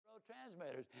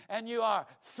neurotransmitters. And you are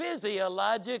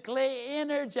physiologically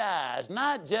energized,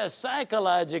 not just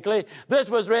psychologically. This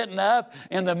was written up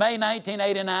in the May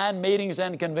 1989 Meetings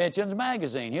and Conventions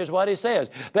magazine. Here's what he says.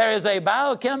 There is a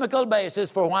biochemical basis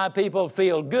for why people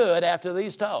feel good after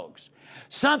these talks.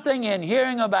 Something in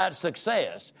hearing about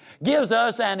success gives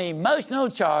us an emotional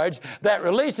charge that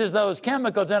releases those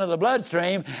chemicals into the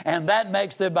bloodstream, and that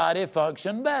makes the body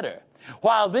function better.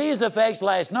 While these effects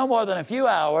last no more than a few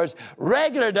hours,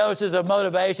 regular doses of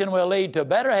motivation will lead to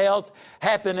better health,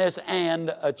 happiness,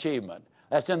 and achievement.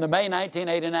 That's in the May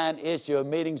 1989 issue of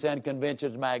Meetings and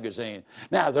Conventions magazine.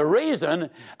 Now, the reason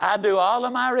I do all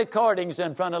of my recordings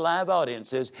in front of live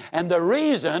audiences, and the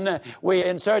reason we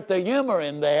insert the humor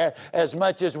in there as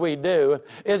much as we do,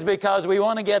 is because we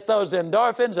want to get those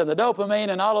endorphins and the dopamine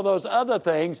and all of those other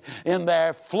things in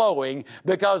there flowing,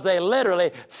 because they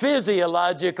literally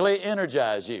physiologically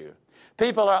energize you.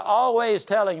 People are always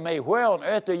telling me, where on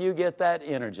earth do you get that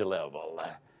energy level?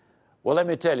 Well, let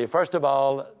me tell you, first of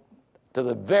all, to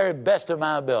the very best of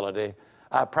my ability,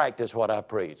 I practice what I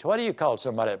preach. What do you call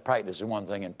somebody that practices one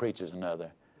thing and preaches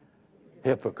another?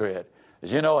 Hypocrite.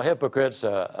 As you know, a hypocrite's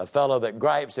a fellow that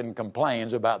gripes and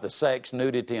complains about the sex,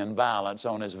 nudity, and violence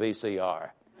on his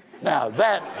VCR. Now,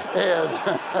 that is...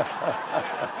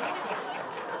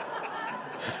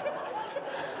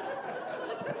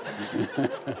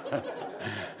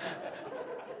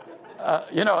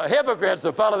 a hypocrite's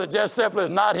a fellow that just simply is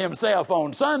not himself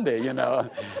on Sunday,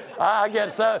 I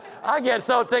get so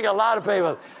ticked. A lot of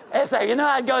people, they say,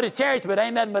 I'd go to church, but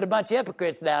ain't nothing but a bunch of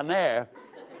hypocrites down there.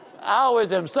 I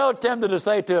always am so tempted to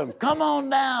say to them, come on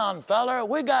down, fella,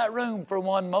 we got room for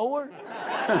one more.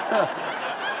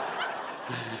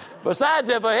 Besides,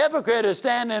 if a hypocrite is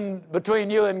standing between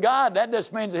you and God, that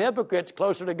just means a hypocrite's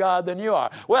closer to God than you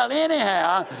are. Well,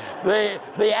 anyhow,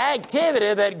 the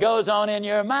activity that goes on in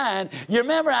your mind, you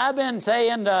remember I've been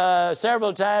saying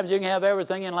several times, you can have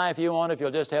everything in life you want if you'll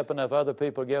just help enough other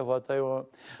people get what they want.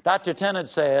 Dr. Tennant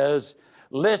says,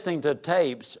 listening to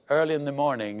tapes early in the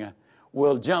morning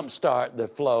will jumpstart the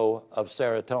flow of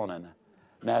serotonin.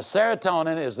 Now,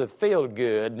 serotonin is the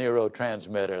feel-good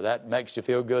neurotransmitter. That makes you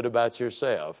feel good about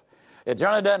yourself. It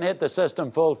generally doesn't hit the system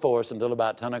full force until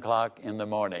about 10 o'clock in the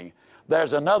morning.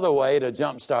 There's another way to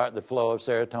jumpstart the flow of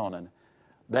serotonin.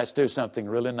 That's do something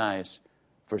really nice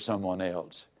for someone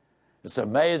else. It's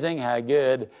amazing how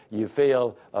good you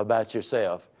feel about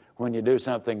yourself when you do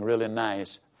something really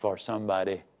nice for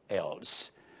somebody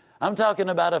else. I'm talking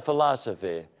about a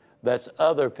philosophy that's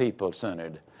other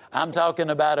people-centered. I'm talking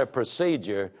about a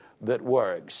procedure that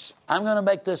works. I'm going to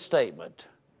make this statement.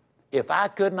 If I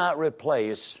could not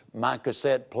replace my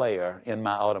cassette player in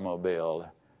my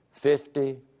automobile,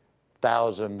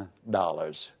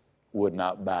 $50,000 would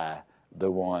not buy the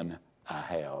one I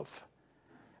have.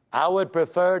 I would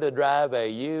prefer to drive a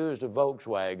used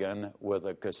Volkswagen with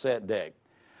a cassette deck.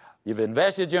 You've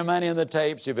invested your money in the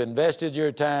tapes. You've invested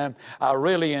your time. I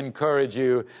really encourage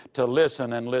you to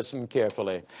listen and listen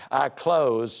carefully. I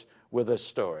close with a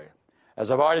story.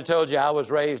 As I've already told you, I was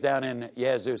raised down in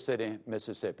Yazoo City,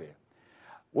 Mississippi.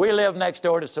 We lived next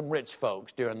door to some rich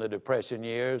folks during the Depression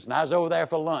years, and I was over there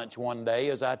for lunch one day,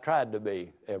 as I tried to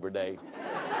be every day.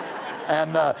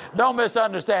 And don't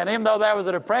misunderstand, even though there was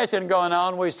a depression going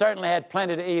on, we certainly had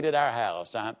plenty to eat at our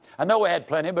house. I know we had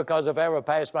plenty because if I ever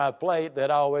passed my plate, they'd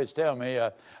always tell me,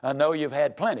 I know you've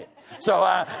had plenty. So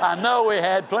I know we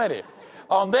had plenty.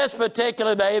 On this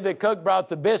particular day, the cook brought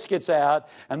the biscuits out,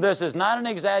 and this is not an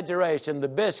exaggeration. The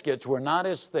biscuits were not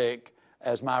as thick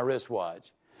as my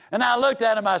wristwatch. And I looked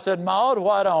at him, I said, Maud,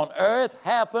 what on earth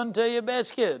happened to your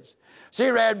biscuits? She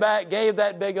ran back, gave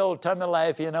that big old tummy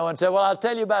laugh, and said, well, I'll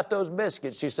tell you about those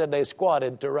biscuits. She said they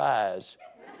squatted to rise.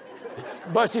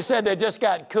 But she said they just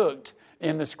got cooked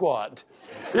in the squat.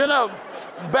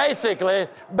 Basically,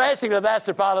 that's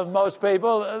the problem with most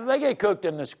people. They get cooked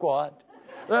in the squat.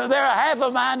 They're a half a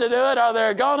mind to do it, or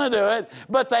they're going to do it,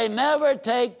 but they never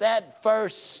take that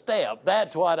first step.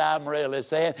 That's what I'm really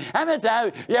saying. How many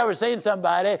times you ever seen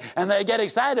somebody and they get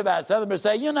excited about something but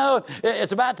say,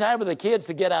 it's about time for the kids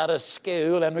to get out of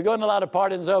school, and we're going to a lot of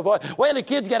parties and so forth. Well, the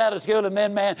kids get out of school, and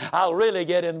then, man, I'll really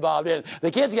get involved in it.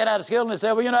 The kids get out of school, and they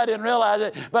say, well, I didn't realize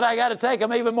it, but I got to take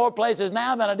them even more places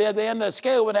now than I did at the end of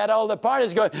school when I had all the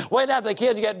parties going. Wait after the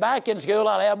kids get back in school,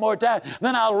 I'll have more time.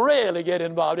 Then I'll really get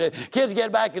involved in it. Kids get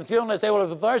back in school, and they say, well,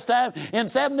 for the first time in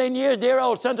 17 years, dear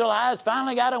old Central High's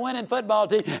finally got a winning football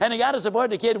team, and he got to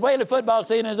support the kid. Wait till football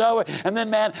season is over, and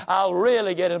then, man, I'll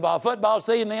really get involved. Football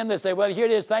season, then they say, well, here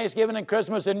it is, Thanksgiving and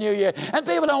Christmas and New Year, and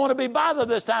people don't want to be bothered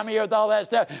this time of year with all that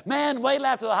stuff. Man, wait till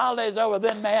after the holidays over,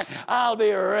 then, man, I'll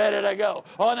be ready to go.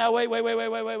 Oh, now, wait. No,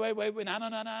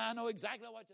 I know exactly what you're